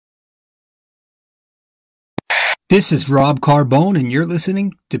This is Rob Carbone, and you're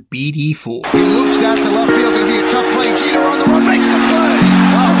listening to BD4. He loops out to left field. Going to be a tough play. Jeter on the run, makes the play.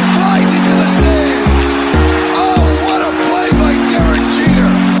 Oh, flies into the stands. Oh, what a play by Derek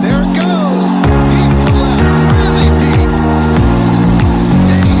Jeter. There it goes. Deep to left, really deep.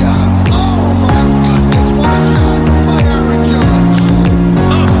 See ya. Oh, my goodness, what a shot by Aaron Judge.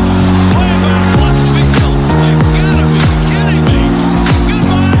 Oh, way back left field. You gotta be kidding me.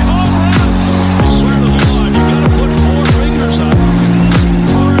 Goodbye, home run. I swear to God, you gotta put four fingers up.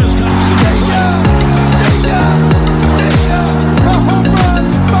 Torres comes to See ya. A home run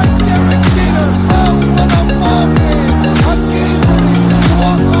by Derek Jeter. Oh, what a ball game. A game-winning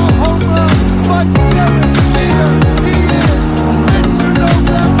walk-off home run by Derek Jeter. He is Mr.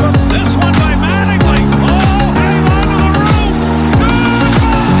 November. this one by Mattingly. Oh, hang on to the rope.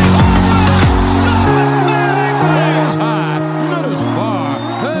 Goodbye, home run. It is high, it is far,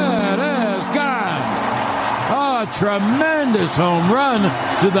 it is gone. A tremendous home run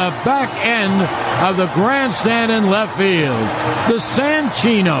to the back end of the grandstand in left field. The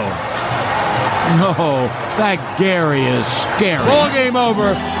Sanchino. Oh, that Gary is scary. Ball game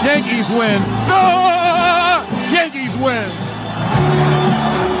over. Yankees win. No! Yankees win.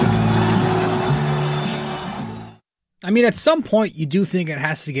 I mean, at some point, you do think it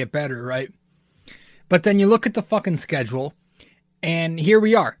has to get better, right? But then you look at the fucking schedule, and here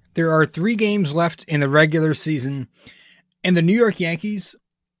we are. There are 3 games left in the regular season, and the New York Yankees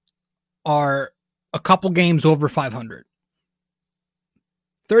are a couple games over 500.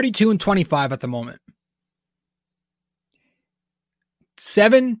 32-25 at the moment.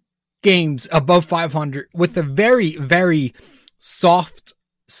 7 games above 500 with a very, very soft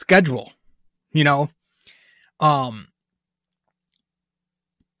schedule, you know?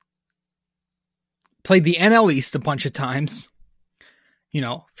 Played the NL East a bunch of times. You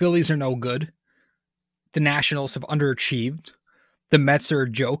know, Phillies are no good. The Nationals have underachieved. The Mets are a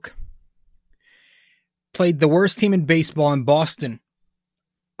joke. Played the worst team in baseball in Boston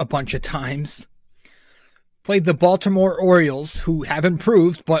a bunch of times. Played the Baltimore Orioles, who have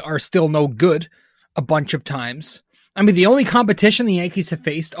improved but are still no good, a bunch of times. I mean, the only competition the Yankees have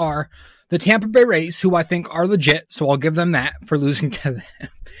faced are the Tampa Bay Rays, who I think are legit, so I'll give them that for losing to them,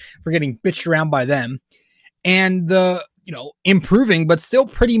 for getting bitched around by them. And the, improving but still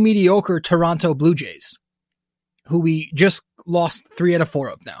pretty mediocre Toronto Blue Jays, who we just lost 3 out of 4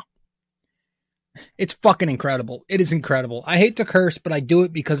 of now. It's fucking incredible. It is incredible. I hate to curse, but I do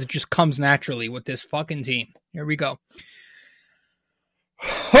it because it just comes naturally with this fucking team. Here we go.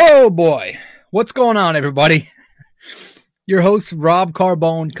 Oh boy. What's going on, everybody? Your host, Rob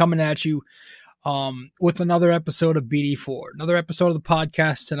Carbone, coming at you with another episode of BD4. Another episode of the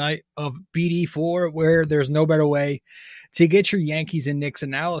podcast tonight of BD4, where there's no better way to get your Yankees and Knicks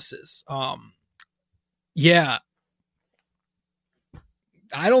analysis. Yeah.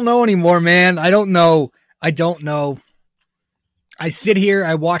 I don't know anymore, man. I don't know. I sit here,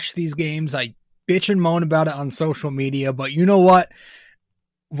 I watch these games, I bitch and moan about it on social media, but you know what?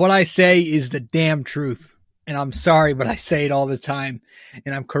 What I say is the damn truth. And I'm sorry, but I say it all the time,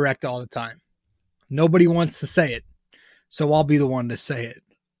 and I'm correct all the time. Nobody wants to say it, so I'll be the one to say it.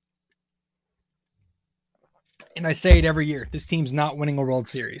 And I say it every year. This team's not winning a World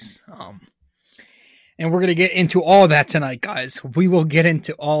Series. And we're going to get into all that tonight, guys. We will get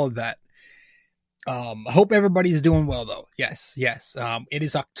into all of that. I hope everybody's doing well, though. Yes. It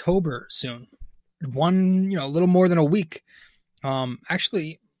is October soon. A little more than a week.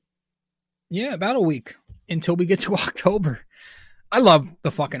 Actually, yeah, about a week until we get to October. I love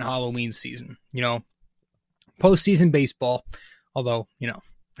the fucking Halloween season, postseason baseball. Although,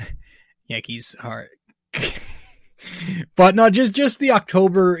 Yankees are, but no, just the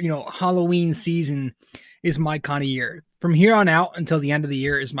October, Halloween season is my kind of year. From here on out until the end of the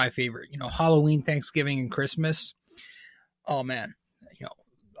year is my favorite. Halloween, Thanksgiving, and Christmas. Oh man,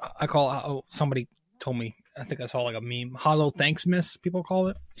 I call somebody told me, I think I saw like a meme, Hollow Thanksmas, people call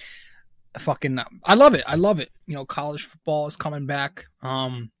it. I love it. College football is coming back.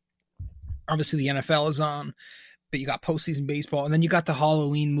 Obviously the NFL is on, but you got postseason baseball, and then you got the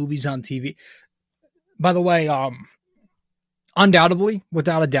Halloween movies on TV. By the way, undoubtedly,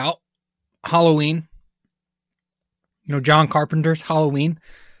 without a doubt, Halloween, John Carpenter's Halloween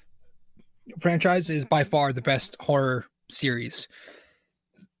franchise is by far the best horror series,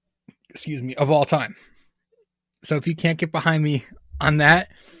 of all time. So if you can't get behind me on that,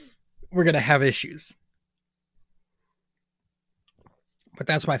 we're going to have issues. But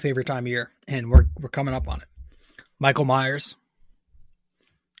that's my favorite time of year, and we're coming up on it. Michael Myers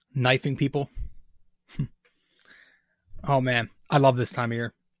knifing people. Oh man, I love this time of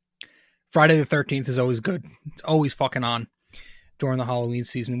year. Friday the 13th is always good. It's always fucking on during the Halloween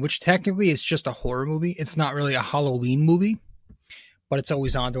season, which technically is just a horror movie. It's not really a Halloween movie, but it's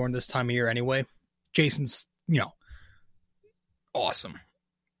always on during this time of year anyway. Jason's, awesome.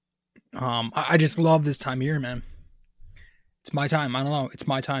 I just love this time of year, man. It's my time. I don't know. It's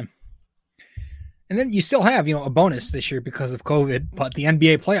my time. And then you still have, a bonus this year because of COVID, but the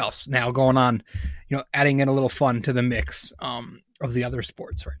NBA playoffs now going on, adding in a little fun to the mix of the other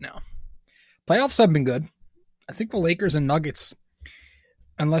sports right now. Playoffs have been good. I think the Lakers and Nuggets,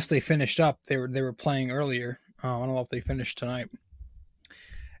 unless they finished up, they were playing earlier. I don't know if they finished tonight.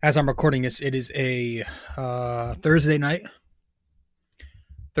 As I'm recording this, it is a Thursday night,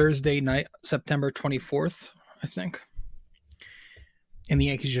 September 24th, I think. And the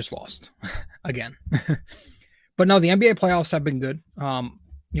Yankees just lost again. But no, the NBA playoffs have been good.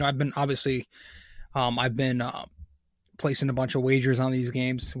 I've been placing a bunch of wagers on these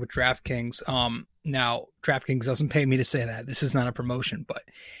games with DraftKings. Now, DraftKings doesn't pay me to say that. This is not a promotion, but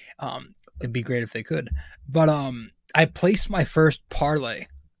it'd be great if they could. But I placed my first parlay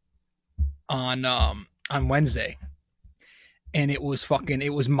on Wednesday, and it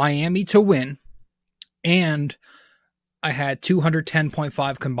was Miami to win, and I had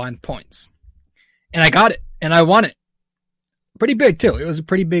 210.5 combined points, and I got it, and I won it. Pretty big too. It was a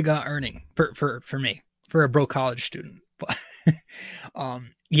pretty big earning for me, for a broke college student. But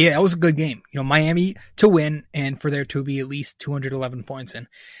yeah, it was a good game. Miami to win, and for there to be at least 211 points in.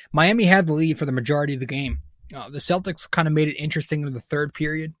 Miami had the lead for the majority of the game. The Celtics kind of made it interesting in the third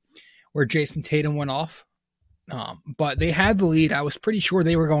period, where Jason Tatum went off. But they had the lead. I was pretty sure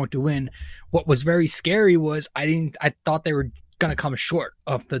they were going to win. What was very scary was I thought they were going to come short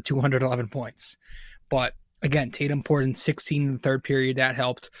of the 211 points. But again, Tatum poured in 16 in the third period. That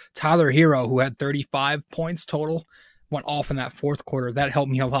helped. Tyler Hero, who had 35 points total, went off in that fourth quarter. That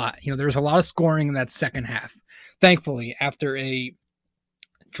helped me a lot. There was a lot of scoring in that second half. Thankfully, after a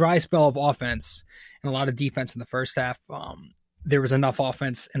dry spell of offense and a lot of defense in the first half, there was enough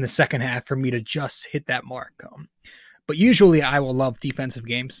offense in the second half for me to just hit that mark. But usually I will love defensive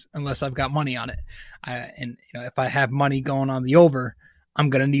games unless I've got money on it. If I have money going on the over, I'm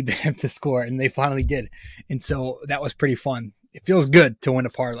going to need them to score. And they finally did. And so that was pretty fun. It feels good to win a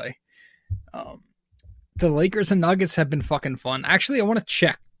parlay. The Lakers and Nuggets have been fucking fun. Actually, I want to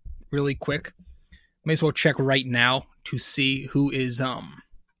check really quick. May as well check right now to see who is,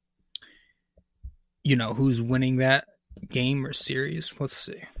 who's winning that game or series. Let's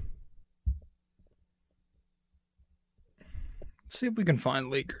see. Let's see if we can find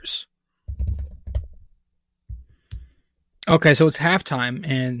Lakers. Okay, so it's halftime,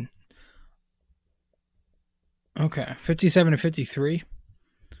 and 57-53.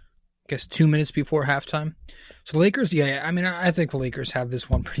 Guess 2 minutes before halftime. So Lakers, I think the Lakers have this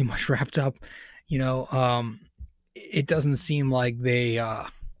one pretty much wrapped up. It doesn't seem like they are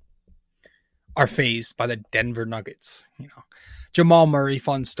phased by the Denver Nuggets. Jamal Murray,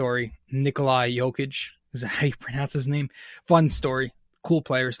 fun story. Nikola Jokic, is that how you pronounce his name? Fun story. Cool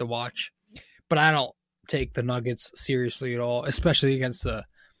players to watch. But I don't take the Nuggets seriously at all, especially against a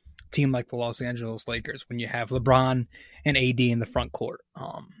team like the Los Angeles Lakers when you have LeBron and AD in the front court.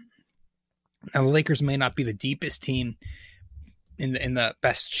 Now the Lakers may not be the deepest team in the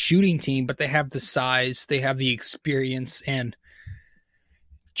best shooting team, but they have the size, they have the experience, and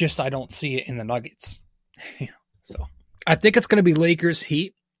just I don't see it in the Nuggets. So I think it's going to be Lakers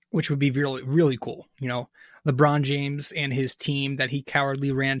Heat, which would be really, really cool. LeBron James and his team that he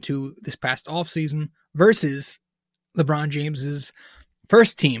cowardly ran to this past offseason versus LeBron James's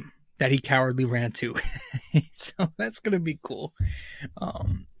first team that he cowardly ran to. So that's going to be cool.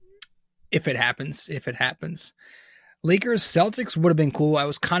 If it happens. Lakers Celtics would have been cool. I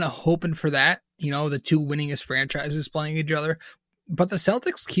was kind of hoping for that, the two winningest franchises playing each other. But the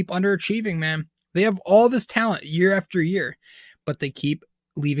Celtics keep underachieving, man. They have all this talent year after year, but they keep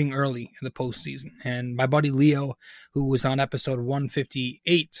leaving early in the postseason. And my buddy Leo, who was on episode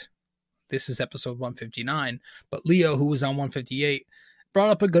 158, this is episode 159, but Leo, who was on 158, brought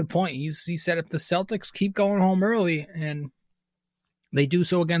up a good point. He said if the Celtics keep going home early, and they do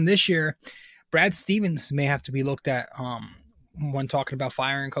so again this year, Brad Stevens may have to be looked at when talking about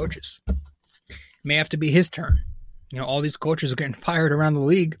firing coaches. It may have to be his turn. All these coaches are getting fired around the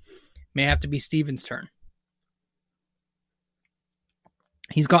league. May have to be Stevens' turn.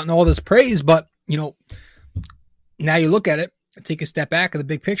 He's gotten all this praise, but, now you look at it, take a step back of the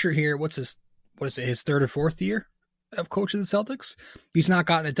big picture here. What is it, his third or fourth year of coach of the Celtics? He's not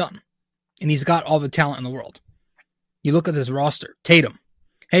gotten it done. And he's got all the talent in the world. You look at this roster: Tatum,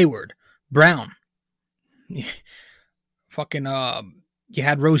 Hayward, Brown, fucking You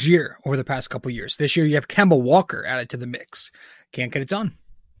had Rozier over the past couple years. This year you have Kemba Walker added to the mix. Can't get it done.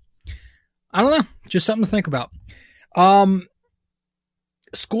 I don't know. Just something to think about.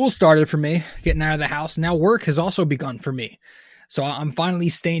 School started for me, getting out of the house. Now work has also begun for me. So I'm finally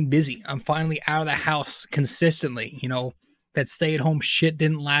staying busy. I'm finally out of the house consistently. You know, that stay-at-home shit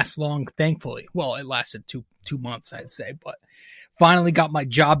didn't last long, thankfully. Well, it lasted two months, I'd say. But finally got my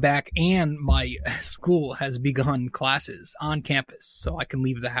job back, and my school has begun classes on campus, so I can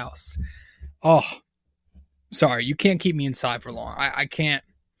leave the house. Oh, sorry, you can't keep me inside for long. I can't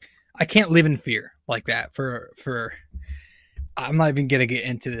live in fear like that for I'm not even gonna get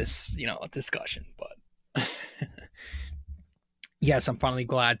into this, discussion, but yes, I'm finally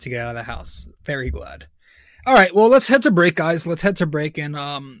glad to get out of the house. Very glad. All right, well, let's head to break, guys. Let's head to break, and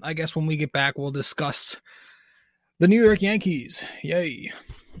I guess when we get back, we'll discuss the New York Yankees. Yay.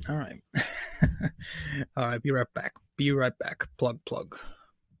 All right. All right, be right back. Plug.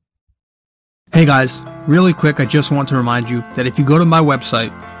 Hey, guys. Really quick, I just want to remind you that if you go to my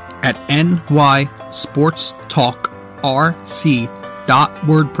website at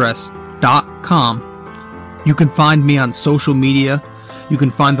nysportstalkrc.wordpress.com, you can find me on social media. You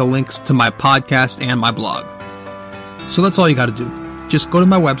can find the links to my podcast and my blog. So that's all you got to do. Just go to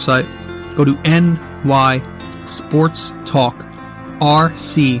my website, go to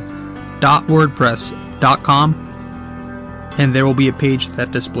nysportstalkrc.wordpress.com, and there will be a page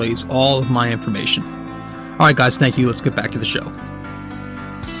that displays all of my information. All right, guys, thank you. Let's get back to the show.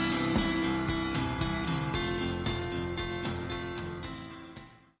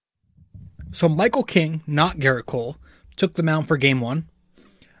 So Michael King, not Garrett Cole, took the mound for game 1.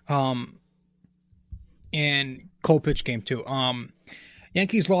 And Cole pitched game 2.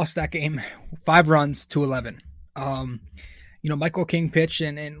 Yankees lost that game 5 runs to 11. Michael King pitched,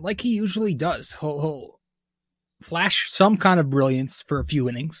 and like he usually does, he'll flash some kind of brilliance for a few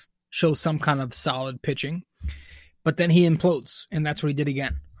innings, show some kind of solid pitching, but then he implodes, and that's what he did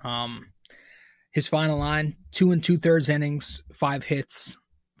again. His final line, 2 2/3 innings, 5 hits,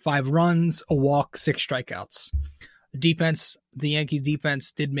 5 runs, a walk, 6 strikeouts. The Yankees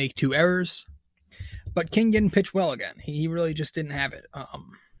defense did make 2 errors, but King didn't pitch well again. He really just didn't have it,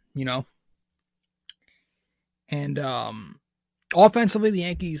 And offensively, the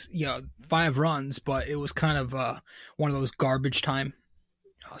Yankees, 5 runs, but it was kind of one of those garbage time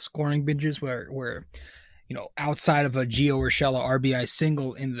scoring binges where outside of a Gio Urshela RBI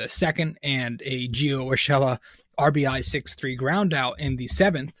single in the 2nd and a Gio Urshela RBI 6-3 ground out in the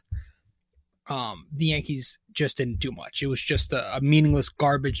 7th, the Yankees just didn't do much. It was just a meaningless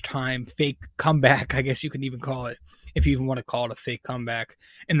garbage time fake comeback, I guess you can even call it, if you even want to call it a fake comeback,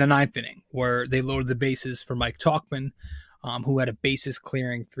 in the 9th inning, where they loaded the bases for Mike Tauchman, who had a bases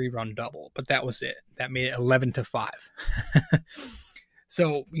clearing 3-run double. But that was it. That made it 11-5.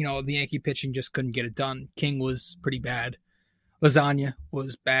 So, the Yankee pitching just couldn't get it done. King was pretty bad. Lasagna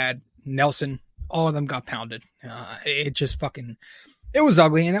was bad. Nelson, all of them got pounded. It just it was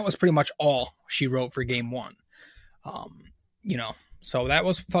ugly, and that was pretty much all she wrote for game 1. So that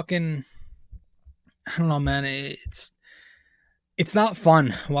was fucking, I don't know, man. It's not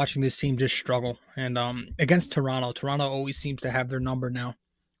fun watching this team just struggle. And against Toronto always seems to have their number now.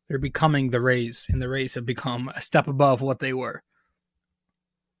 They're becoming the Rays, and the Rays have become a step above what they were.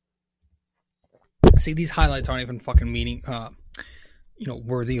 See, these highlights aren't even fucking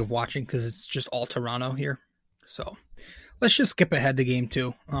worthy of watching because it's just all Toronto here. So let's just skip ahead to game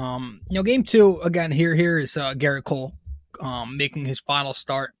 2. Game 2, again, here is Garrett Cole making his final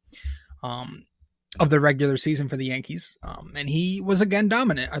start of the regular season for the Yankees. And he was again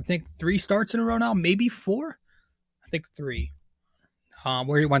dominant. I think 3 starts in a row now, maybe 4. I think 3.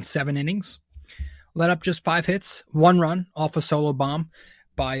 Where he went 7 innings. Let up just 5 hits, 1 run off a solo bomb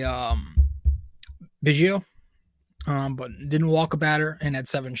by Biggio, but didn't walk a batter and had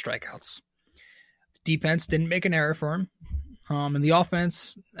 7 strikeouts. Defense didn't make an error for him. And the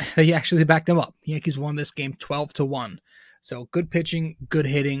offense, he actually backed them up. The Yankees won this game 12-1. So good pitching, good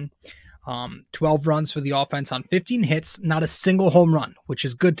hitting. 12 runs for the offense on 15 hits, not a single home run, which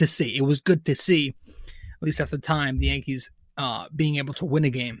is good to see. It was good to see, at least at the time, the Yankees being able to win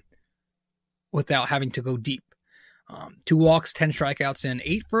a game without having to go deep. 2 walks, 10 strikeouts, and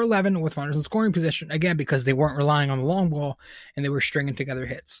 8 for 11 with runners in scoring position, again, because they weren't relying on the long ball and they were stringing together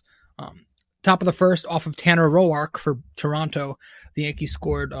hits. Top of the first, off of Tanner Roark for Toronto, the Yankees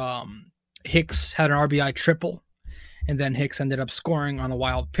scored. Hicks had an RBI triple, and then Hicks ended up scoring on a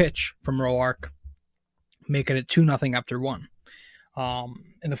wild pitch from Roark, making it 2-0 after 1.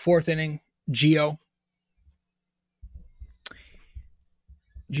 In the 4th inning, Gio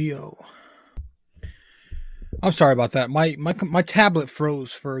I'm sorry about that. My tablet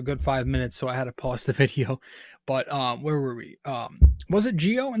froze for a good 5 minutes, so I had to pause the video. But where were we? Was it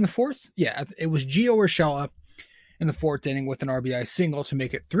Gio in the fourth? Yeah, it was Gio Urshela in the fourth inning with an RBI single to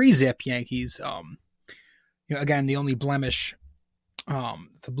make it 3-zip Yankees. Again, the only blemish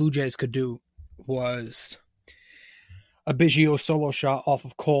the Blue Jays could do was a Biggio solo shot off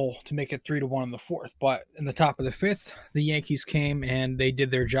of Cole to make it 3-1 in the fourth. But in the top of the fifth, the Yankees came and they did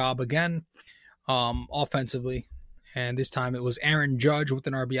their job again. Offensively, and this time it was Aaron Judge with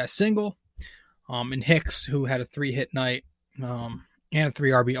an RBI single, and Hicks, who had a 3-hit night, and a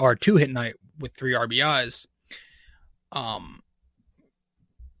 2-hit night with 3 RBIs.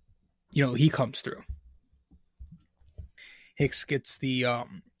 He comes through. Hicks gets the a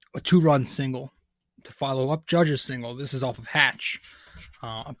 2-run single to follow up Judge's single. This is off of Hatch,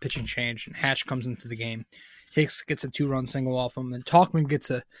 a pitching change, and Hatch comes into the game. Hicks gets a 2-run single off him, then Tauchman gets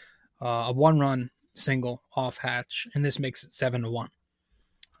a 1-run single off Hatch, and this makes it 7-1.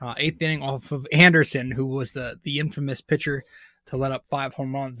 Eighth inning off of Anderson, who was the infamous pitcher to let up 5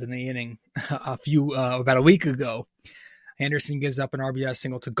 home runs in the inning about a week ago. Anderson gives up an RBI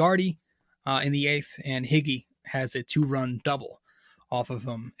single to Gardy in the 8th, and Higgy has a 2-run double off of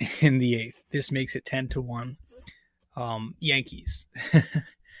him in the 8th. This makes it 10-1 Yankees.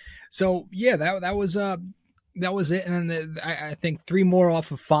 So yeah, that was it, and then I think 3 more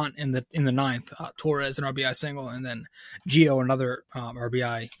off of Font in the 9th. Torres an RBI single, and then Gio another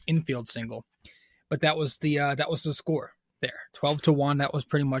RBI infield single. But that was the score there, 12-1. That was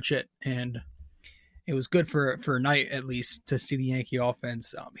pretty much it, and it was good for a night at least to see the Yankee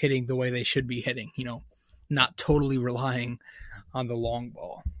offense hitting the way they should be hitting. Not totally relying on the long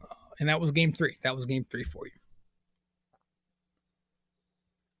ball. And that was Game 3. That was Game 3 for you.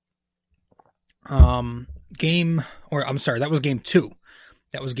 That was Game 2.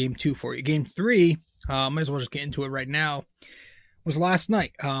 That was Game 2 for you. Game 3, might as well just get into it right now, was last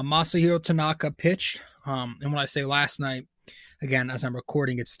night. Masahiro Tanaka pitched. And when I say last night, again, as I'm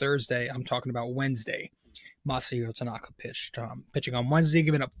recording, it's Thursday. I'm talking about Wednesday. Masahiro Tanaka pitched. Pitching on Wednesday,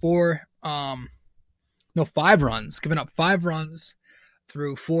 giving up 5 runs. Giving up 5 runs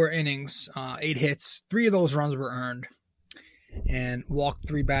through 4 innings, 8 hits. 3 of those runs were earned, and walked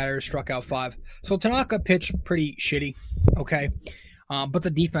 3 batters, struck out 5. So Tanaka pitched pretty shitty, okay? But the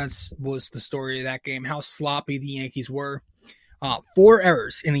defense was the story of that game, how sloppy the Yankees were. 4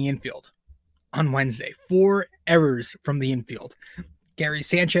 errors in the infield on Wednesday. 4 errors from the infield. Gary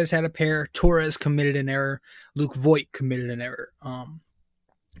Sanchez had a pair. Torres committed an error. Luke Voit committed an error.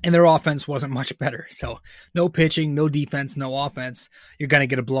 And their offense wasn't much better. So no pitching, no defense, no offense. You're going to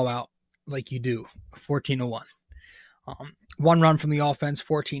get a blowout like you do, 14-1. 1 run from the offense,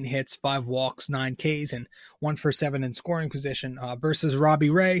 14 hits, 5 walks, 9 Ks, and 1 for 7 in scoring position versus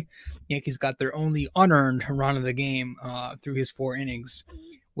Robbie Ray. Yankees got their only unearned run of the game through his 4 innings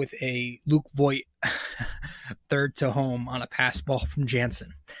with a Luke Voit third to home on a pass ball from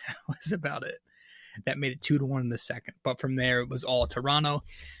Jansen. That was about it. That made it 2-1 in the second. But from there, it was all Toronto.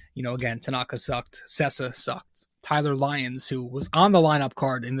 Again, Tanaka sucked. Sessa sucked. Tyler Lyons, who was on the lineup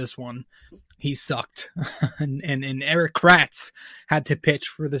card in this one, he sucked. and Eric Kratz had to pitch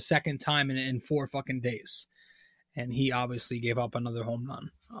for the second time in 4 fucking days. And he obviously gave up another home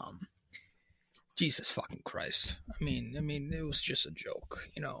run. Jesus fucking Christ. I mean, it was just a joke.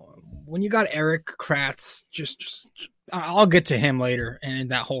 When you got Eric Kratz, just I'll get to him later and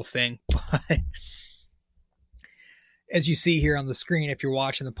that whole thing. But as you see here on the screen, if you're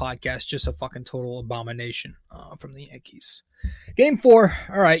watching the podcast, just a fucking total abomination from the Yankees. Game 4.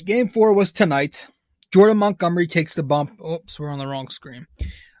 All right, Game 4 was tonight. Jordan Montgomery takes the bump. Oops, we're on the wrong screen.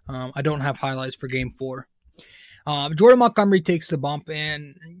 I don't have highlights for Game 4. Jordan Montgomery takes the bump,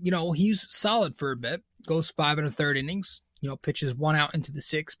 and, he's solid for a bit. Goes 5 1/3 innings. Pitches 1 out into the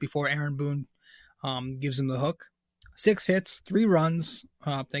 6th before Aaron Boone gives him the hook. 6 hits, 3 runs,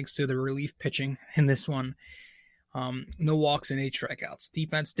 thanks to the relief pitching in this one. No walks and 8 strikeouts.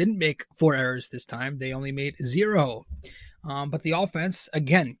 Defense didn't make 4 errors this time. They only made 0. But the offense,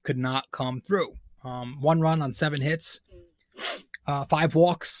 again, could not come through. 1 run on 7 hits, 5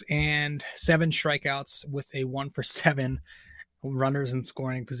 walks, and 7 strikeouts with a 1 for 7 runners in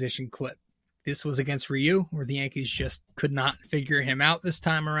scoring position clip. This was against Ryu, where the Yankees just could not figure him out this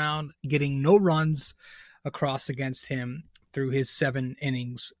time around, getting no runs across against him through his 7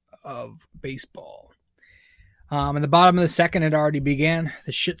 innings of baseball. In the bottom of the second, it already began.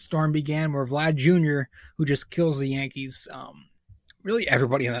 The shitstorm began where Vlad Jr., who just kills the Yankees, really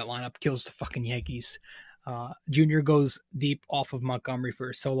everybody in that lineup kills the fucking Yankees. Jr. goes deep off of Montgomery for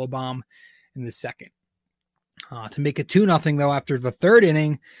a solo bomb in the second. To make it 2-0, though, after the 3rd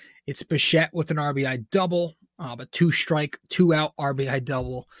inning, it's Bichette with an RBI double. A 2-strike, 2-out RBI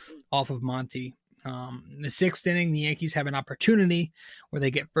double off of Monty. In the 6th inning, the Yankees have an opportunity where they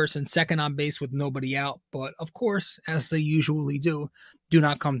get first and second on base with nobody out, but of course, as they usually do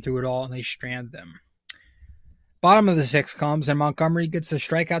not come through at all, and they strand them. Bottom of the 6th comes, and Montgomery gets a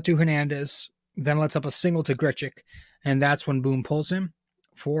strikeout to Hernandez, then lets up a single to Grichuk, and that's when Boone pulls him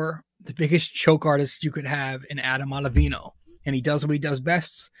for the biggest choke artist you could have in Adam Ottavino. And he does what he does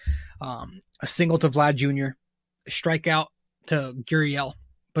best. A single to Vlad Jr., a strikeout to Gurriel,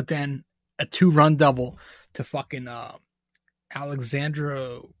 but then a 2-run double to fucking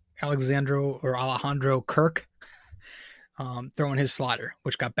Alejandro Kirk, throwing his slider,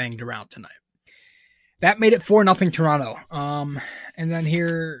 which got banged around tonight. That made it 4-0 Toronto. And then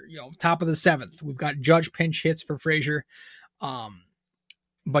here, top of the 7th, we've got Judge pinch hits for Frazier,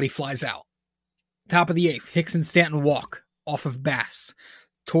 but he flies out. Top of the 8th, Hicks and Stanton walk off of Bass.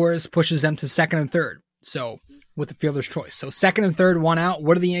 Torres pushes them to 2nd and 3rd. So with the fielder's choice. So 2nd and 3rd, 1 out.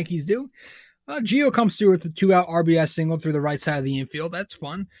 What do the Yankees do? Gio comes through with a 2-out RBI single through the right side of the infield. That's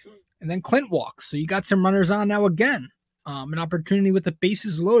fun. And then Clint walks. So you got some runners on now again. An opportunity with the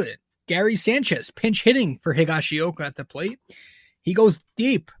bases loaded. Gary Sanchez pinch hitting for Higashioka at the plate. He goes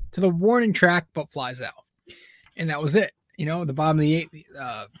deep to the warning track, but flies out. And that was it. The bottom of the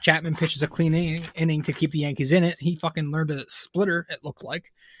 8th, Chapman pitches a clean inning to keep the Yankees in it. He fucking learned a splitter, it looked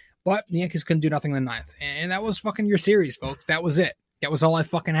like. But the Yankees couldn't do nothing in the 9th. And that was fucking your series, folks. That was it. That was all I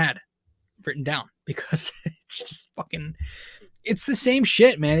fucking had written down. Because it's just fucking... It's the same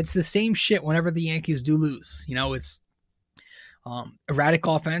shit, man. It's the same shit whenever the Yankees do lose. It's erratic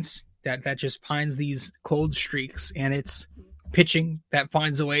offense that just finds these cold streaks. And it's pitching that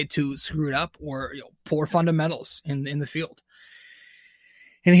finds a way to screw it up, or poor fundamentals in the field.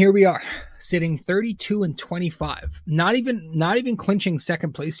 And here we are, sitting 32-25, not even clinching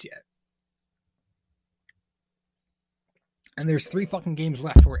second place yet. And there's 3 fucking games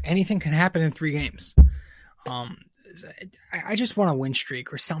left where anything can happen in 3 games. I just want a win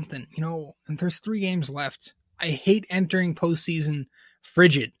streak or something, and there's 3 games left. I hate entering postseason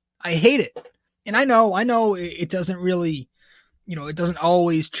frigid. I hate it. And I know it doesn't really, it doesn't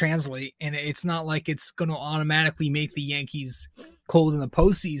always translate, and it's not like it's going to automatically make the Yankees cold in the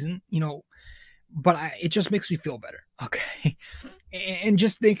postseason, but it just makes me feel better. Okay. And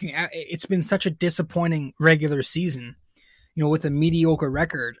just thinking, it's been such a disappointing regular season, with a mediocre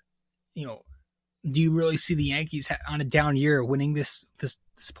record, do you really see the Yankees on a down year winning this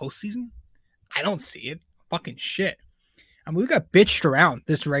postseason? I don't see it. Fucking shit. I mean, we got bitched around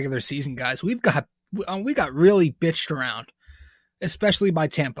this regular season, guys. We got really bitched around, especially by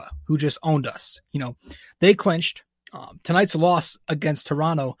Tampa, who just owned us. They clinched. Tonight's loss against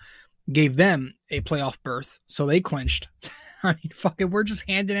Toronto gave them a playoff berth, so they clinched. I mean, fucking, we're just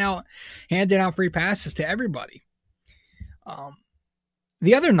handing out free passes to everybody.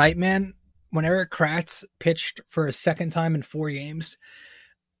 The other night, man, when Eric Kratz pitched for a second time in 4 games,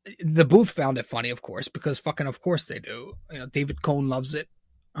 the booth found it funny, of course, because fucking, of course they do. David Cohn loves it.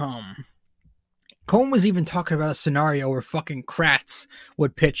 Cohn was even talking about a scenario where fucking Kratz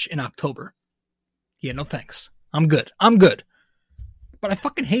would pitch in October. Yeah, no thanks. I'm good. But I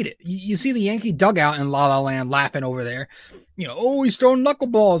fucking hate it. You see the Yankee dugout in La La Land laughing over there. He's throwing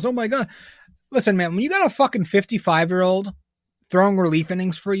knuckleballs. Oh my God. Listen, man, when you got a fucking 55-year-old throwing relief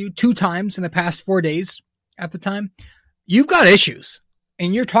innings for you 2 times in the past 4 days at the time, you've got issues.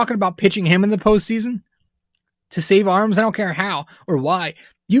 And you're talking about pitching him in the postseason to save arms? I don't care how or why.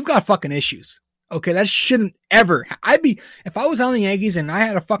 You've got fucking issues. Okay, that shouldn't ever. If I was on the Yankees and I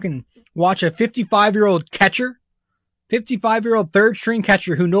had to fucking watch a 55-year-old catcher, 55-year-old third string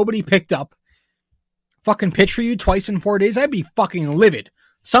catcher who nobody picked up, fucking pitch for you twice in 4 days, I'd be fucking livid.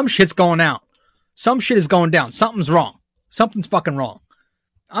 Some shit's going out. Some shit is going down. Something's wrong. Something's fucking wrong.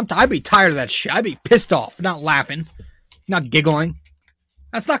 I'd be tired of that shit. I'd be pissed off, not laughing, not giggling.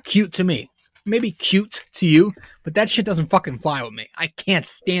 That's not cute to me. Maybe cute to you, but that shit doesn't fucking fly with me. I can't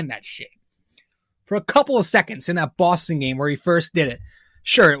stand that shit. For a couple of seconds in that Boston game where he first did it,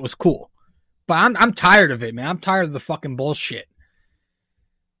 sure, it was cool. But I'm tired of it, man. I'm tired of the fucking bullshit.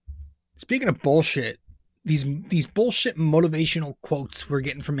 Speaking of bullshit, these bullshit motivational quotes we're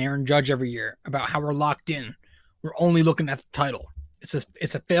getting from Aaron Judge every year about how we're locked in. We're only looking at the title. It's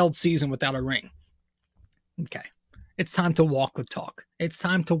a failed season without a ring. Okay. It's time to walk the talk. It's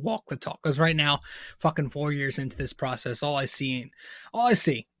time to walk the talk. Because right now, fucking 4 years into this process, all I see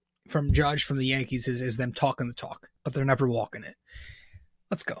from Judge, from the Yankees, is them talking the talk, but they're never walking it.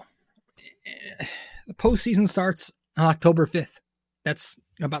 Let's go. The postseason starts on October 5th. That's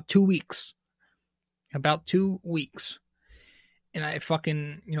about 2 weeks. About 2 weeks. And I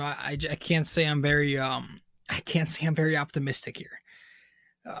fucking, I can't say I'm very I can't say I'm very optimistic here.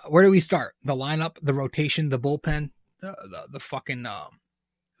 Where do we start? The lineup, the rotation, the bullpen, the fucking the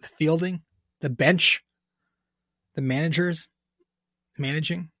fielding, the bench, the managers,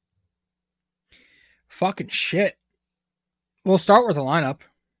 managing. Fucking shit. We'll start with the lineup.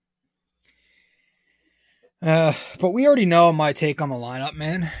 But we already know my take on the lineup,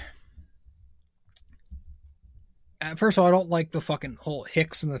 man. First of all, I don't like the fucking whole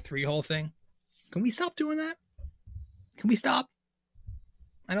Hicks and the 3-hole thing. Can we stop doing that? Can we stop?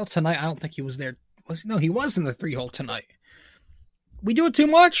 I know tonight, I don't think he was there. No, he was in the 3-hole tonight. We do it too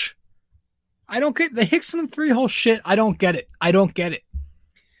much. I don't get the Hicks and the 3-hole shit. I don't get it. I don't get it.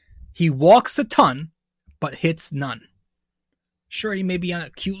 He walks a ton, but hits none. Sure, he may be on a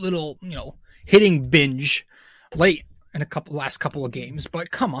cute little, hitting binge late in last couple of games, but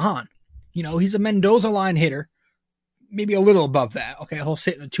come on. He's a Mendoza line hitter. Maybe a little above that. Okay, he'll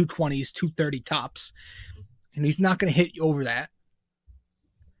sit in the 220s, 230 tops. And he's not going to hit you over that.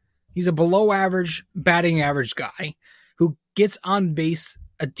 He's a below average batting average guy who gets on base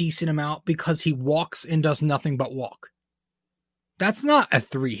a decent amount because he walks and does nothing but walk. That's not a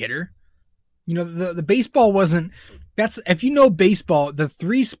 3-hitter. The baseball wasn't, if you know baseball, the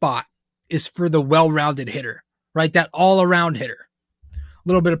 3 spot is for the well-rounded hitter, right? That all-around hitter. A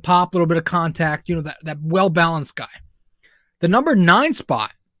little bit of pop, a little bit of contact, that well-balanced guy. The number 9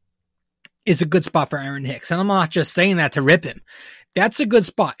 spot is a good spot for Aaron Hicks. And I'm not just saying that to rip him. That's a good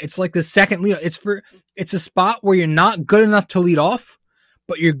spot. It's like the second lead. It's a spot where you're not good enough to lead off,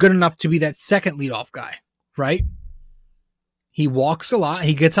 but you're good enough to be that second leadoff guy, right? He walks a lot.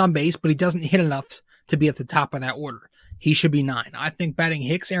 He gets on base, but he doesn't hit enough to be at the top of that order. He should be 9. I think batting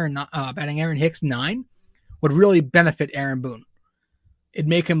Aaron Hicks 9 would really benefit Aaron Boone. It'd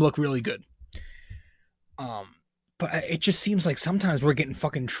make him look really good. But it just seems like sometimes we're getting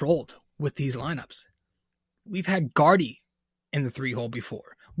fucking trolled with these lineups. We've had Gardy in the 3-hole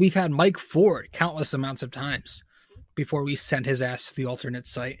before. We've had Mike Ford countless amounts of times before we sent his ass to the alternate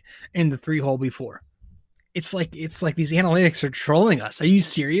site in the 3-hole before. It's like these analytics are trolling us. Are you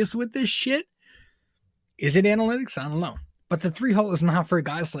serious with this shit? Is it analytics? I don't know. But the 3-hole is not for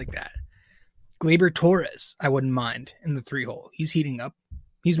guys like that. Gleyber Torres, I wouldn't mind in the 3-hole. He's heating up.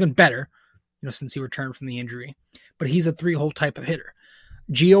 He's been better, since he returned from the injury. But he's a 3-hole type of hitter.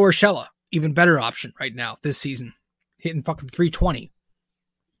 Gio Urshela, even better option right now this season. Hitting fucking 320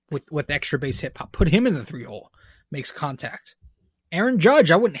 with extra base hit pop. Put him in the 3-hole. Makes contact. Aaron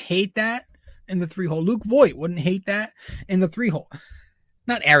Judge, I wouldn't hate that in the 3-hole. Luke Voit wouldn't hate that in the 3-hole.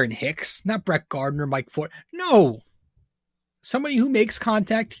 Not Aaron Hicks, not Brett Gardner, Mike Ford. No. Somebody who makes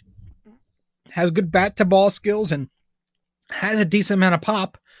contact, has good bat to ball skills, and has a decent amount of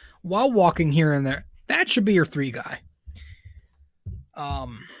pop while walking here and there. That should be your 3 guy.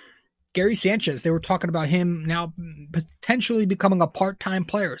 Gary Sanchez, they were talking about him now potentially becoming a part-time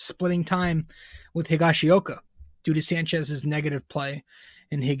player, splitting time with Higashioka due to Sanchez's negative play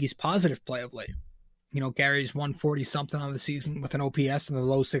and Higgy's positive play of late. Gary's 140-something on the season with an OPS in the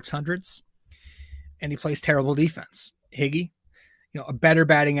low 600s, and he plays terrible defense. Higgy, a better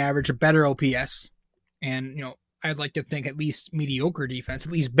batting average, a better OPS, and, I'd like to think at least mediocre defense,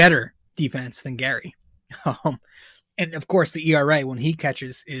 at least better defense than Gary. And of course, the ERA when he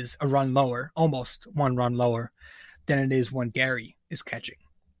catches is a run lower, almost 1 run lower than it is when Gary is catching.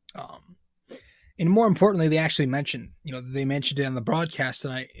 And more importantly, they actually mentioned, they mentioned it on the broadcast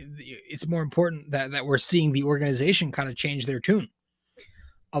tonight. It's more important that we're seeing the organization kind of change their tune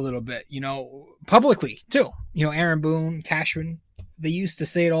a little bit, publicly too. Aaron Boone, Cashman, they used to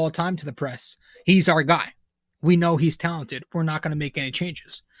say it all the time to the press. He's our guy. We know he's talented. We're not going to make any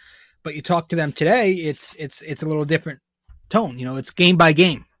changes. But you talk to them today, it's a little different tone. It's game by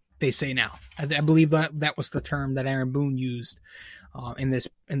game, they say now. I believe that was the term that Aaron Boone used in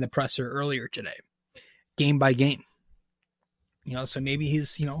the presser earlier today. Game by game. So maybe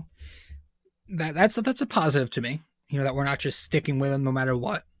he's, that's a positive to me. That we're not just sticking with him no matter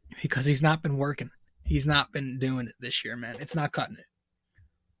what, because he's not been working. He's not been doing it this year, man. It's not cutting it.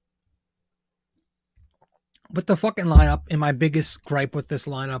 But the fucking lineup, and my biggest gripe with this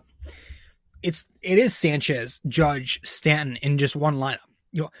lineup, it is Sanchez, Judge, Stanton in just one lineup.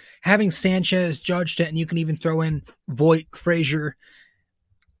 Having Sanchez, Judge, Stanton, you can even throw in Voit, Frazier,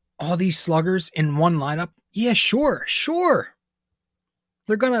 all these sluggers in one lineup. Yeah, sure.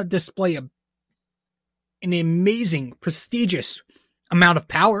 They're going to display an amazing, prestigious amount of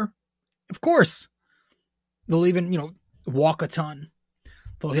power. Of course. They'll even, walk a ton.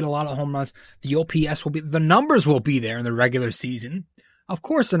 They'll hit a lot of home runs. The OPS the numbers will be there in the regular season. Of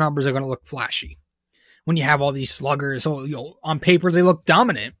course, the numbers are going to look flashy when you have all these sluggers. So, on paper, they look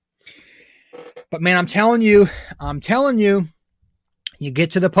dominant. But man, I'm telling you, you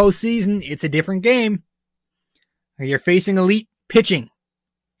get to the postseason, it's a different game. You're facing elite pitching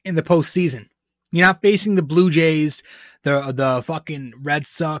in the postseason. You're not facing the Blue Jays, the fucking Red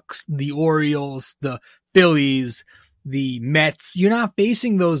Sox, the Orioles, the Phillies, the Mets. You're not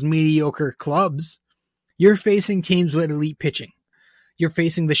facing those mediocre clubs. You're facing teams with elite pitching. You're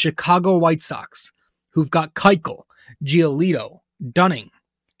facing the Chicago White Sox, who've got Keuchel, Giolito, Dunning,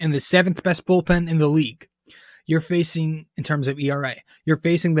 and the 7th best bullpen in the league. You're facing, in terms of ERA, you're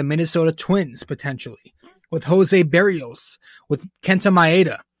facing the Minnesota Twins, potentially, with Jose Berrios, with Kenta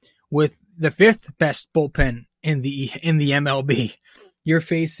Maeda, with the 5th best bullpen in the MLB. You're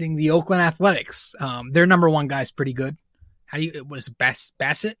facing the Oakland Athletics. Their number one guy's pretty good.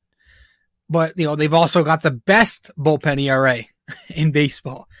 Bassett? But, they've also got the best bullpen ERA in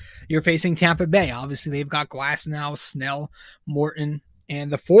baseball. You're facing Tampa Bay. Obviously, they've got Glasnow, Snell, Morton,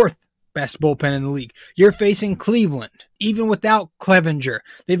 and the 4th best bullpen in the league. You're facing Cleveland, even without Clevenger.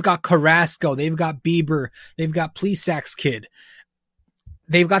 They've got Carrasco. They've got Bieber. They've got Plesac's kid.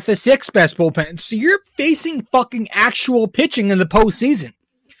 They've got the 6th best bullpen. So you're facing fucking actual pitching in the postseason.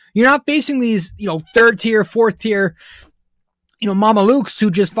 You're not facing these, 3rd tier, 4th tier, Mama Lukes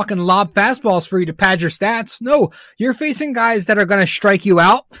who just fucking lob fastballs for you to pad your stats. No, you're facing guys that are going to strike you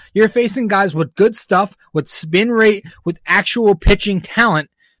out. You're facing guys with good stuff, with spin rate, with actual pitching talent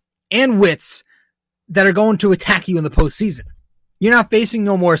and wits that are going to attack you in the postseason. You're not facing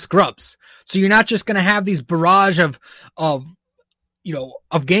no more scrubs. So you're not just going to have these barrage of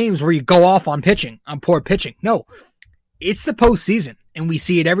games where you go off on pitching, on poor pitching. No, it's the postseason. And we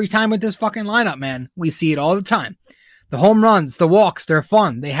see it every time with this fucking lineup, man. We see it all the time. The home runs, the walks, they're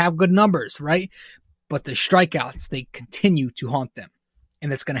fun. They have good numbers, right? But the strikeouts, they continue to haunt them. And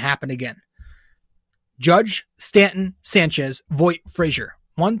that's going to happen again. Judge, Stanton, Sanchez, Voit, Frazier.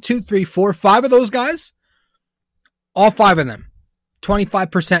 1, 2, 3, 4, 5 of those guys. All 5 of them.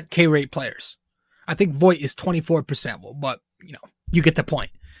 25% K rate players. I think Voit is 24%, but you get the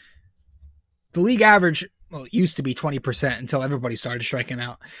point. The league average, it used to be 20% until everybody started striking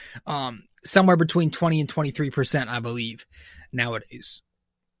out. Somewhere between 20 and 23%, I believe, nowadays.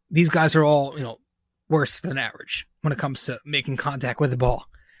 These guys are all, worse than average when it comes to making contact with the ball.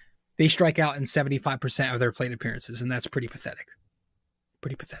 They strike out in 75% of their plate appearances, and that's pretty pathetic.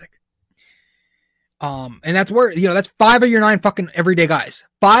 Pretty pathetic. And that's where, that's 5 of your 9 fucking everyday guys.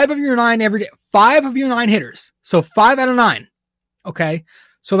 5 of your 9 everyday, 5 of your 9 hitters. So 5 out of 9. Okay.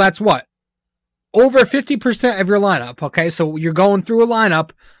 So that's what? Over 50% of your lineup. Okay. So you're going through a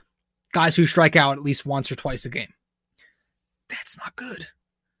lineup, guys who strike out at least once or twice a game. That's not good.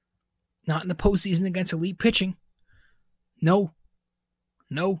 Not in the postseason against elite pitching. No.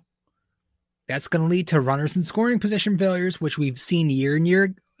 That's going to lead to runners in scoring position failures, which we've seen year and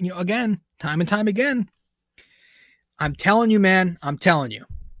year, again, time and time again. I'm telling you, man. I'm telling you.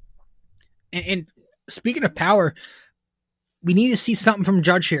 And speaking of power, we need to see something from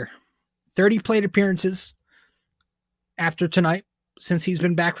Judge here. 30 plate appearances after tonight, since he's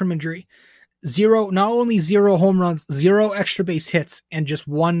been back from injury. Not only 0 home runs, 0 extra base hits, and just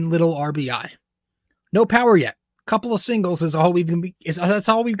 1 little RBI. No power yet. Couple of singles is all that's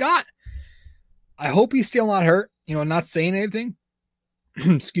all we've got. I hope he's still not hurt, not saying anything.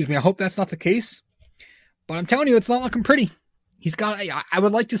 Excuse me. I hope that's not the case. But I'm telling you, it's not looking pretty. I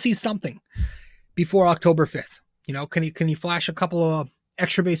would like to see something before October 5th. Can he flash a couple of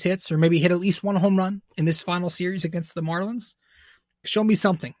extra base hits or maybe hit at least 1 home run in this final series against the Marlins? Show me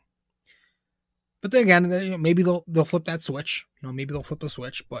something. But then again, maybe they'll flip that switch. Maybe they'll flip the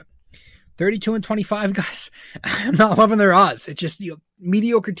switch. But 32 and 25, guys, I'm not loving their odds. It's just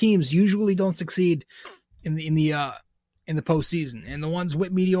mediocre teams usually don't succeed in the postseason, and the ones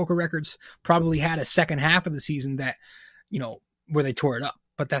with mediocre records probably had a second half of the season that where they tore it up.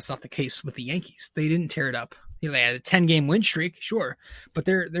 But that's not the case with the Yankees. They didn't tear it up. They had a 10-game win streak, sure, but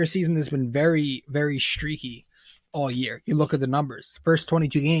their season has been very, very streaky all year. You look at the numbers. First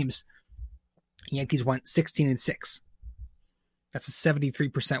 22 games, Yankees went 16-6. That's a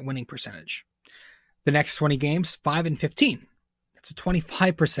 73% winning percentage. The next 20 games, 5-15. That's a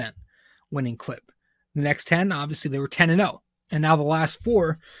 25% winning clip. The next 10, obviously, they were 10-0. And now the last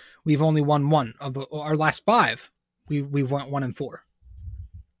 4, we've only won 1 of our last 5. We went 1-4.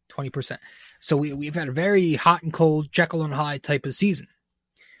 20%. So we've had a very hot and cold, Jekyll and Hyde type of season.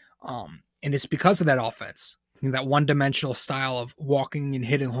 And it's because of that offense, that one-dimensional style of walking and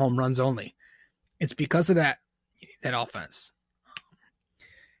hitting home runs only. It's because of that offense.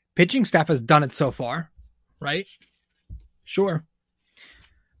 Pitching staff has done it so far, right? Sure.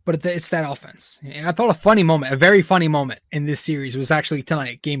 but it's that offense. And I thought a very funny moment in this series was actually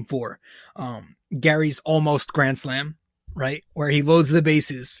tonight, game 4. Gary's almost grand slam, right? Where he loads the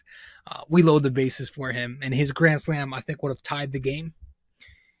bases. We load the bases for him, and his grand slam, I think, would have tied the game.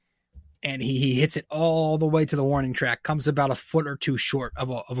 And he hits it all the way to the warning track, comes about a foot or two short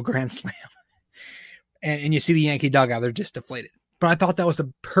of a grand slam. And you see the Yankee dugout, they're just deflated. But I thought that was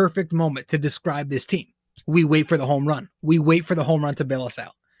the perfect moment to describe this team. We wait for the home run. We wait for the home run to bail us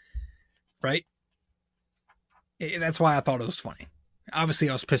out. Right? That's why I thought it was funny. Obviously,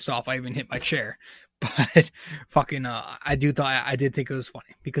 I was pissed off. I even hit my chair. But fucking, I did think it was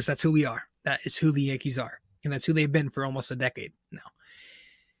funny because that's who we are. That is who the Yankees are. And that's who they've been for almost a decade now.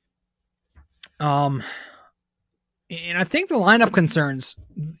 And I think the lineup concerns,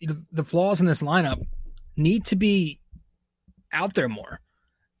 the flaws in this lineup need to be out there more.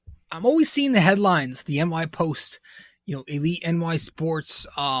 I'm always seeing the headlines, the NY Post, Elite NY Sports,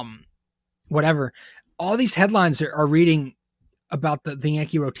 whatever. All these headlines are reading about the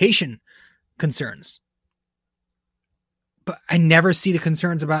Yankee rotation concerns. But I never see the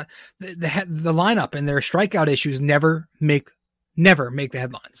concerns about the lineup, and their strikeout issues never make the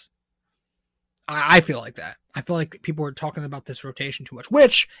headlines. I feel like that. I feel like people are talking about this rotation too much,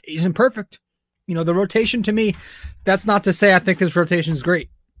 which isn't perfect. The rotation to me, that's not to say I think this rotation is great.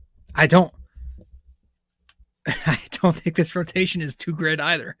 I don't think this rotation is too great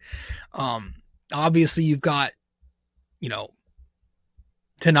either. Obviously you've got,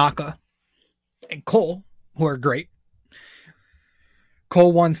 Tanaka and Cole, who are great.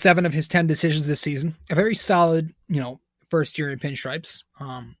 Cole won 7 of his 10 decisions this season. A very solid, first year in pinstripes.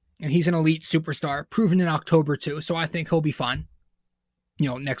 And he's an elite superstar, proven in October too. So I think he'll be fine,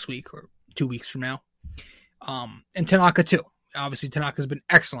 next week or 2 weeks from now. And Tanaka too. Obviously Tanaka's been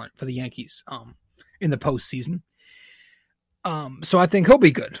excellent for the Yankees in the postseason. So I think he'll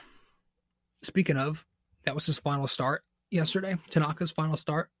be good. Speaking of, that was his final start yesterday. Tanaka's final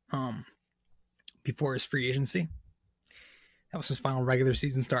start before his free agency. That was his final regular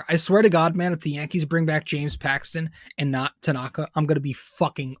season start. I swear to God, man, if the Yankees bring back James Paxton and not Tanaka, I'm going to be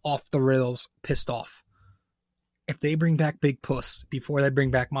fucking off the rails pissed off. If they bring back Big Puss before they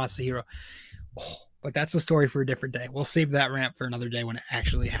bring back Masahiro. But that's a story for a different day. We'll save that rant for another day when it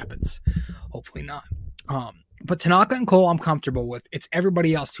actually happens. Hopefully not. But Tanaka and Cole, I'm comfortable with. It's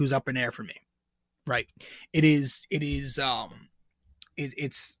everybody else who's up in air for me. Right. It's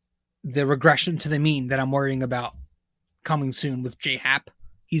the regression to the mean that I'm worrying about coming soon with J Happ.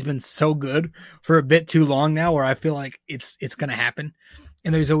 He's been so good for a bit too long now where I feel like it's going to happen.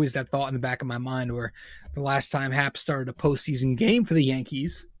 And there's always that thought in the back of my mind where the last time Happ started a postseason game for the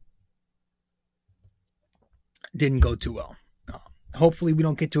Yankees didn't go too well. Hopefully we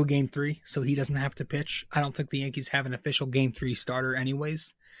don't get to a game 3 so he doesn't have to pitch. I don't think the Yankees have an official game 3 starter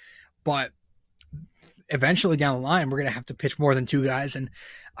anyways, but eventually down the line, we're going to have to pitch more than 2 guys. And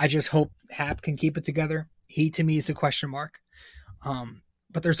I just hope Happ can keep it together. He, to me, is a question mark.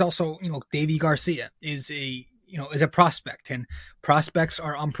 But there's also, Davy Garcia is a prospect, and prospects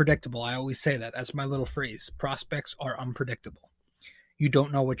are unpredictable. I always say that. That's my little phrase. Prospects are unpredictable. You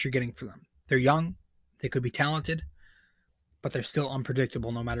don't know what you're getting from them. They're young. They could be talented, but they're still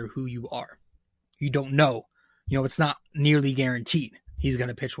unpredictable no matter who you are. You don't know. It's not nearly guaranteed he's going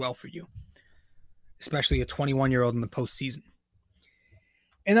to pitch well for you, especially a 21-year-old in the postseason.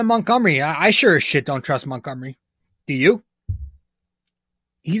 And then Montgomery, I sure as shit don't trust Montgomery. Do you?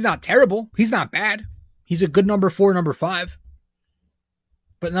 He's not terrible. He's not bad. He's a good number 4, number 5.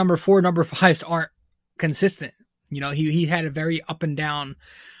 But number 4, number 5s aren't consistent. He had a very up and down,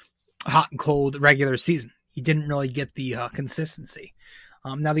 hot and cold regular season. He didn't really get the consistency.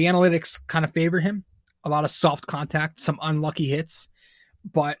 Now the analytics kind of favor him. A lot of soft contact, some unlucky hits.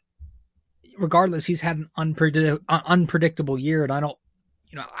 But regardless, he's had an unpredictable year, and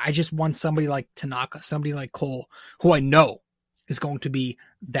I just want somebody like Tanaka, somebody like Cole, who I know is going to be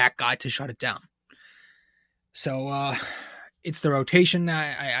that guy to shut it down. So it's the rotation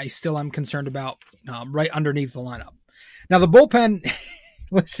I still am concerned about right underneath the lineup. Now the bullpen,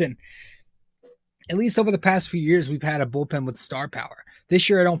 listen, at least over the past few years, we've had a bullpen with star power. This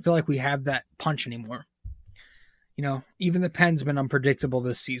year, I don't feel like we have that punch anymore. Even the pen's been unpredictable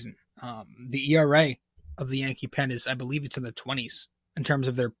this season. The ERA of the Yankee pen is, I believe it's in the 20s. In terms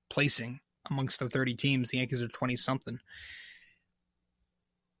of their placing amongst the 30 teams, the Yankees are 20-something.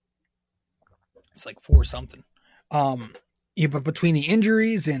 It's like 4-something. But between the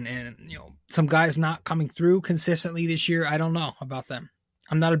injuries and some guys not coming through consistently this year, I don't know about them.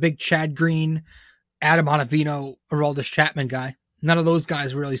 I'm not a big Chad Green, Adam Ottavino, Aroldis Chapman guy. None of those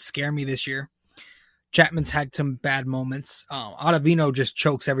guys really scare me this year. Chapman's had some bad moments. Ottavino just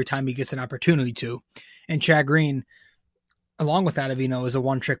chokes every time he gets an opportunity to. And Chad Green, along with Ottavino, is a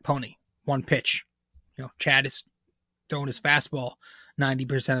one-trick pony, one pitch. Chad is throwing his fastball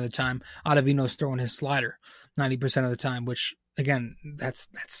 90% of the time. Ottavino's throwing his slider 90% of the time, which, again, that's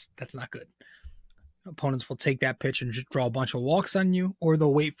not good. Opponents will take that pitch and just draw a bunch of walks on you, or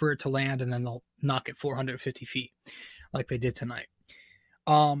they'll wait for it to land and then they'll knock it 450 feet like they did tonight.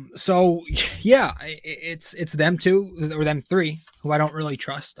 So yeah, it's them two or them three who I don't really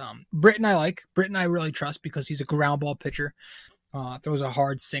trust. Britton I like. Britton I really trust because he's a ground ball pitcher. Throws a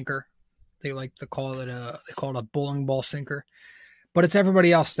hard sinker. They like to call it a bowling ball sinker. But it's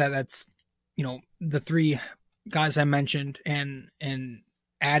everybody else that's the three guys I mentioned and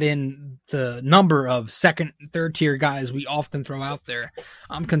add in the number of second, third tier guys we often throw out there.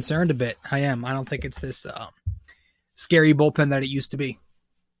 I'm concerned a bit. I am. I don't think it's this scary bullpen that it used to be.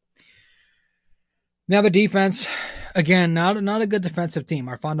 Now the defense, again, not a good defensive team.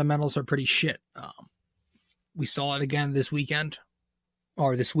 Our fundamentals are pretty shit. We saw it again this week,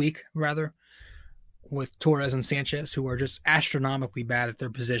 rather, with Torres and Sanchez, who are just astronomically bad at their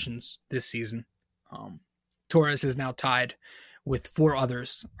positions this season. Torres is now tied with 4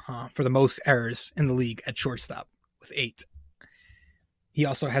 others for the most errors in the league at shortstop with 8. He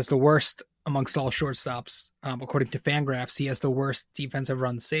also has the worst amongst all shortstops. According to Fangraphs, he has the worst defensive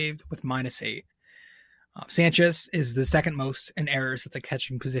runs saved with -8. Sanchez is the second most in errors at the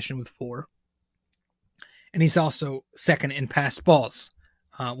catching position with 4. And he's also second in passed balls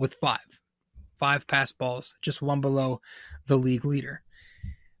with 5. 5 passed balls, just 1 below the league leader.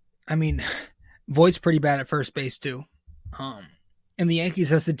 I mean, Voigt's pretty bad at first base too. And the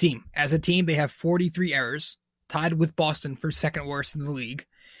Yankees as a team, they have 43 errors, tied with Boston for second worst in the league.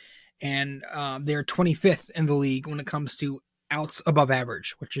 And they're 25th in the league when it comes to outs above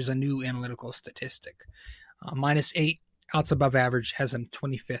average, which is a new analytical statistic. -8 outs above average has them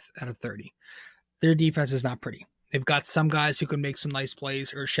 25th out of 30. Their defense is not pretty. They've got some guys who can make some nice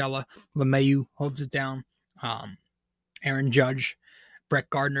plays. Urshela, LeMahieu holds it down. Aaron Judge, Brett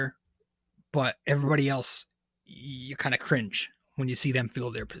Gardner. But everybody else, you kind of cringe when you see them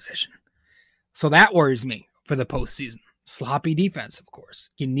field their position. So that worries me for the postseason. Sloppy defense, of course.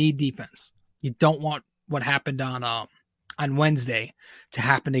 You need defense. You don't want what happened on Wednesday to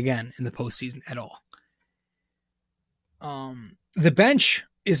happen again in the postseason at all. The bench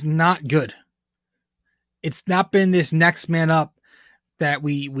is not good. It's not been this next man up that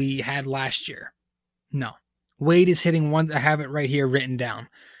we had last year. No. Wade is hitting one. I have it right here written down.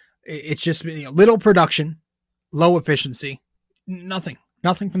 It's just little production, low efficiency, nothing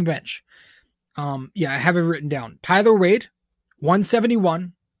from the bench. I have it written down. Tyler Wade,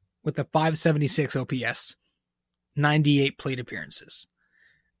 171 with a 576 OPS, 98 plate appearances.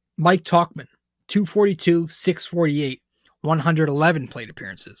 Mike Tauchman, 242, 648, 111 plate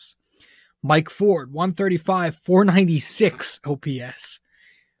appearances. Mike Ford, 135, 496 OPS,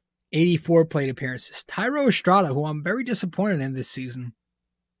 84 plate appearances. Tyro Estrada, who I'm very disappointed in this season,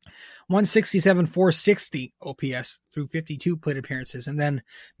 167, 460 OPS through 52 plate appearances. And then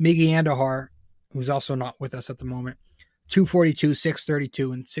Miggy Andujar, who's also not with us at the moment, 242,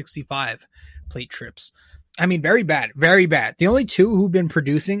 632, and 65 plate trips. I mean, very bad, very bad. The only two who've been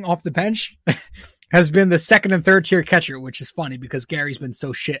producing off the bench has been the second and third tier catcher, which is funny because Gary's been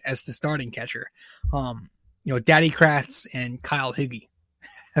so shit as the starting catcher. Daddy Kratz and Kyle Higgy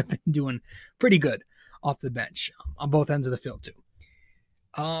have been doing pretty good off the bench on both ends of the field too.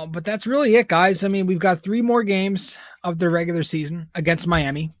 But that's really it, guys. I mean, we've got 3 more games of the regular season against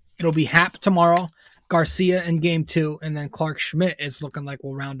Miami. It'll be Happ tomorrow, Garcia in game 2, and then Clark Schmidt is looking like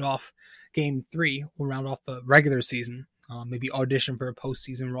we'll round off game 3. We'll round off the regular season, maybe audition for a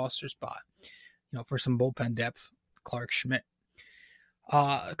postseason roster spot, for some bullpen depth, Clark Schmidt.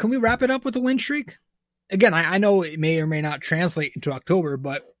 Can we wrap it up with a win streak? Again, I know it may or may not translate into October,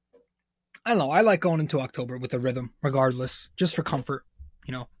 but I don't know. I like going into October with a rhythm regardless, just for comfort.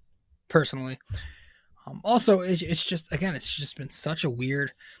 Personally. Also, it's just been such a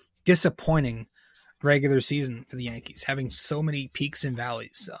weird, disappointing regular season for the Yankees, having so many peaks and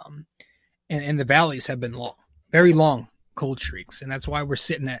valleys. And the valleys have been long, very long cold streaks. And that's why we're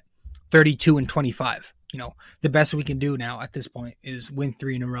sitting at 32 and 25. The best we can do now at this point is win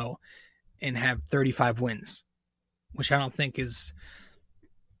 3 in a row and have 35 wins, which I don't think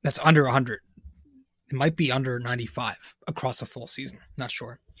that's under 100. It might be under 95 across a full season. Not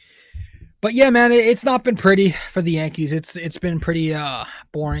sure. But yeah, man, it's not been pretty for the Yankees. It's been pretty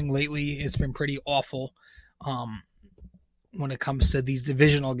boring lately. It's been pretty awful when it comes to these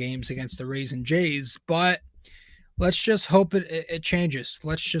divisional games against the Rays and Jays. But let's just hope it changes.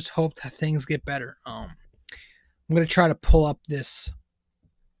 Let's just hope that things get better. I'm going to try to pull up this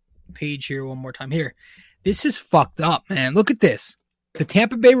page here one more time. Here. This is fucked up, man. Look at this. The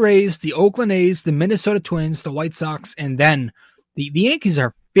Tampa Bay Rays, the Oakland A's, the Minnesota Twins, the White Sox, and then the Yankees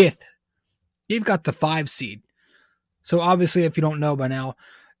are 5th. They've got the 5 seed. So obviously, if you don't know by now,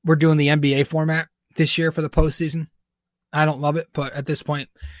 we're doing the NBA format this year for the postseason. I don't love it, but at this point,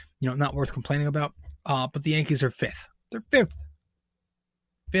 not worth complaining about. But the Yankees are 5th. They're 5th.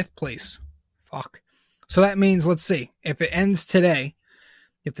 5th place. Fuck. So that means, let's see, if it ends today,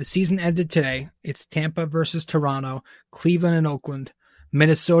 if the season ended today, it's Tampa versus Toronto, Cleveland and Oakland,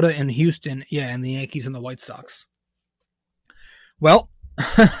 Minnesota and Houston, and the Yankees and the White Sox. Well,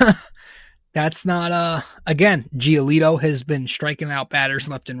 that's not, again, Giolito has been striking out batters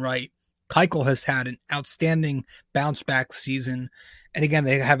left and right. Keuchel has had an outstanding bounce back season. And again,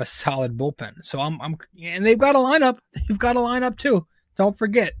 they have a solid bullpen. So and they've got a lineup. They've got a lineup too. Don't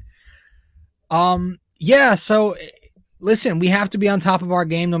forget. So listen, we have to be on top of our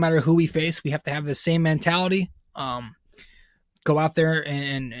game no matter who we face. We have to have the same mentality. Go out there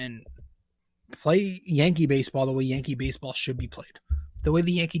and play Yankee baseball the way Yankee baseball should be played. The way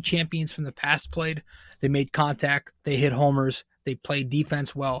the Yankee champions from the past played. They made contact, they hit homers, they played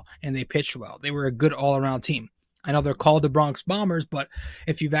defense well, and they pitched well. They were a good all-around team. I know they're called the Bronx Bombers, but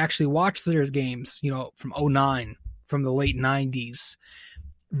if you've actually watched their games, from 2009, from the late 90s,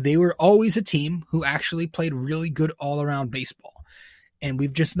 they were always a team who actually played really good all-around baseball. And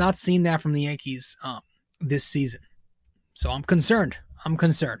we've just not seen that from the Yankees this season. So I'm concerned.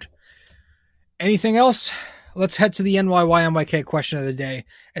 Anything else? Let's head to the NYK question of the day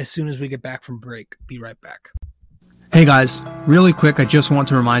as soon as we get back from break. Be right back. Hey guys, really quick, I just want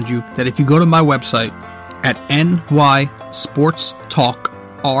to remind you that if you go to my website at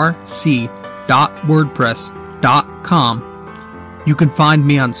nysportstalkrc.wordpress.com, you can find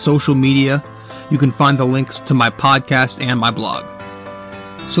me on social media. You can find the links to my podcast and my blog.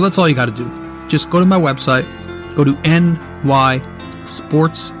 So that's all you got to do. Just go to my website, go to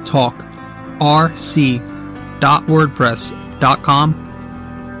nysportstalkrc.wordpress.com,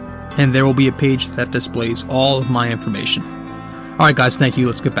 and there will be a page that displays all of my information. All right, guys, thank you.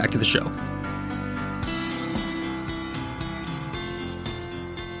 Let's get back to the show.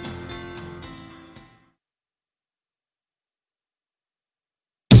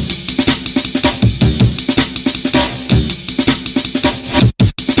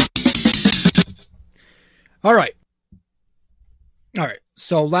 All right.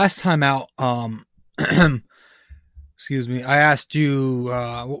 So last time out, excuse me, I asked you,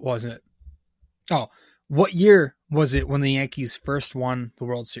 what was it? Oh, what year was it when the Yankees first won the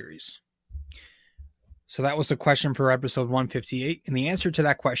World Series? So that was the question for episode 158. And the answer to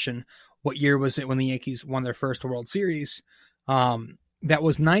that question, what year was it when the Yankees won their first World Series? That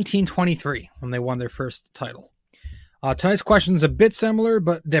was 1923 when they won their first title. Tonight's question is a bit similar,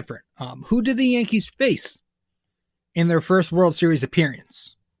 but different. Who did the Yankees face in their first World Series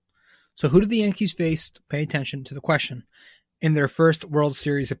appearance? So who did the Yankees face? Pay attention to the question. In their first World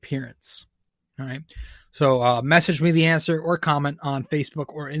Series appearance. All right. So message me the answer or comment on Facebook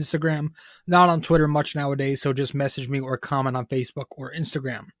or Instagram. Not on Twitter much nowadays, so just message me or comment on Facebook or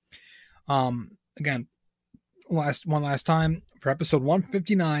Instagram. Again, one last time for episode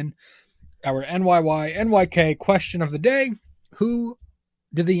 159, our NYK question of the day. Who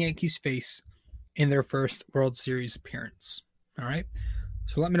did the Yankees face in their first World Series appearance? All right.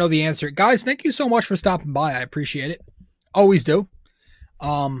 So let me know the answer. Guys, thank you so much for stopping by. I appreciate it. Always do.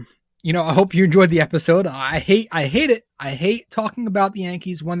 I hope you enjoyed the episode. I hate it. I hate talking about the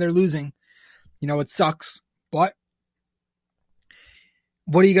Yankees when they're losing. It sucks. But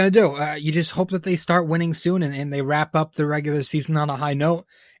what are you going to do? You just hope that they start winning soon and they wrap up the regular season on a high note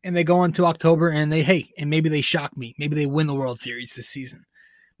and they go into October and and maybe they shock me. Maybe they win the World Series this season.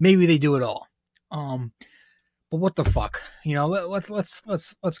 Maybe they do it all. But what the fuck? Let's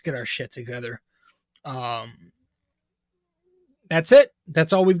get our shit together. That's it.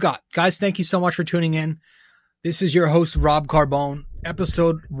 That's all we've got. Guys, thank you so much for tuning in. This is your host, Rob Carbone,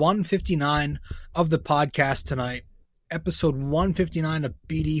 episode 159 of the podcast tonight. Episode 159 of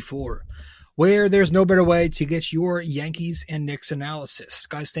BD4, where there's no better way to get your Yankees and Knicks analysis.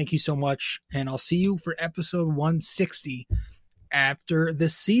 Guys, thank you so much, and I'll see you for episode 160 after the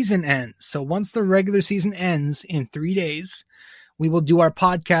season ends. So once the regular season ends in 3 days, we will do our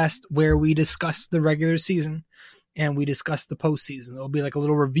podcast where we discuss the regular season and we discuss the postseason. It'll be like a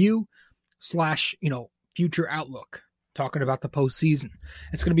little review / future outlook, talking about the postseason.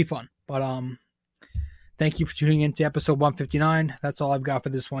 It's going to be fun. But thank you for tuning in to episode 159. That's all I've got for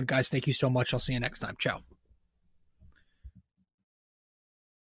this one. Guys, thank you so much. I'll see you next time. Ciao.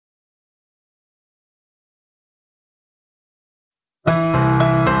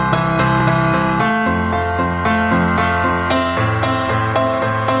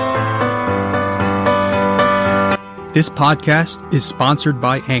 This podcast is sponsored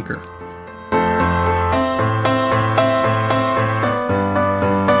by Anchor.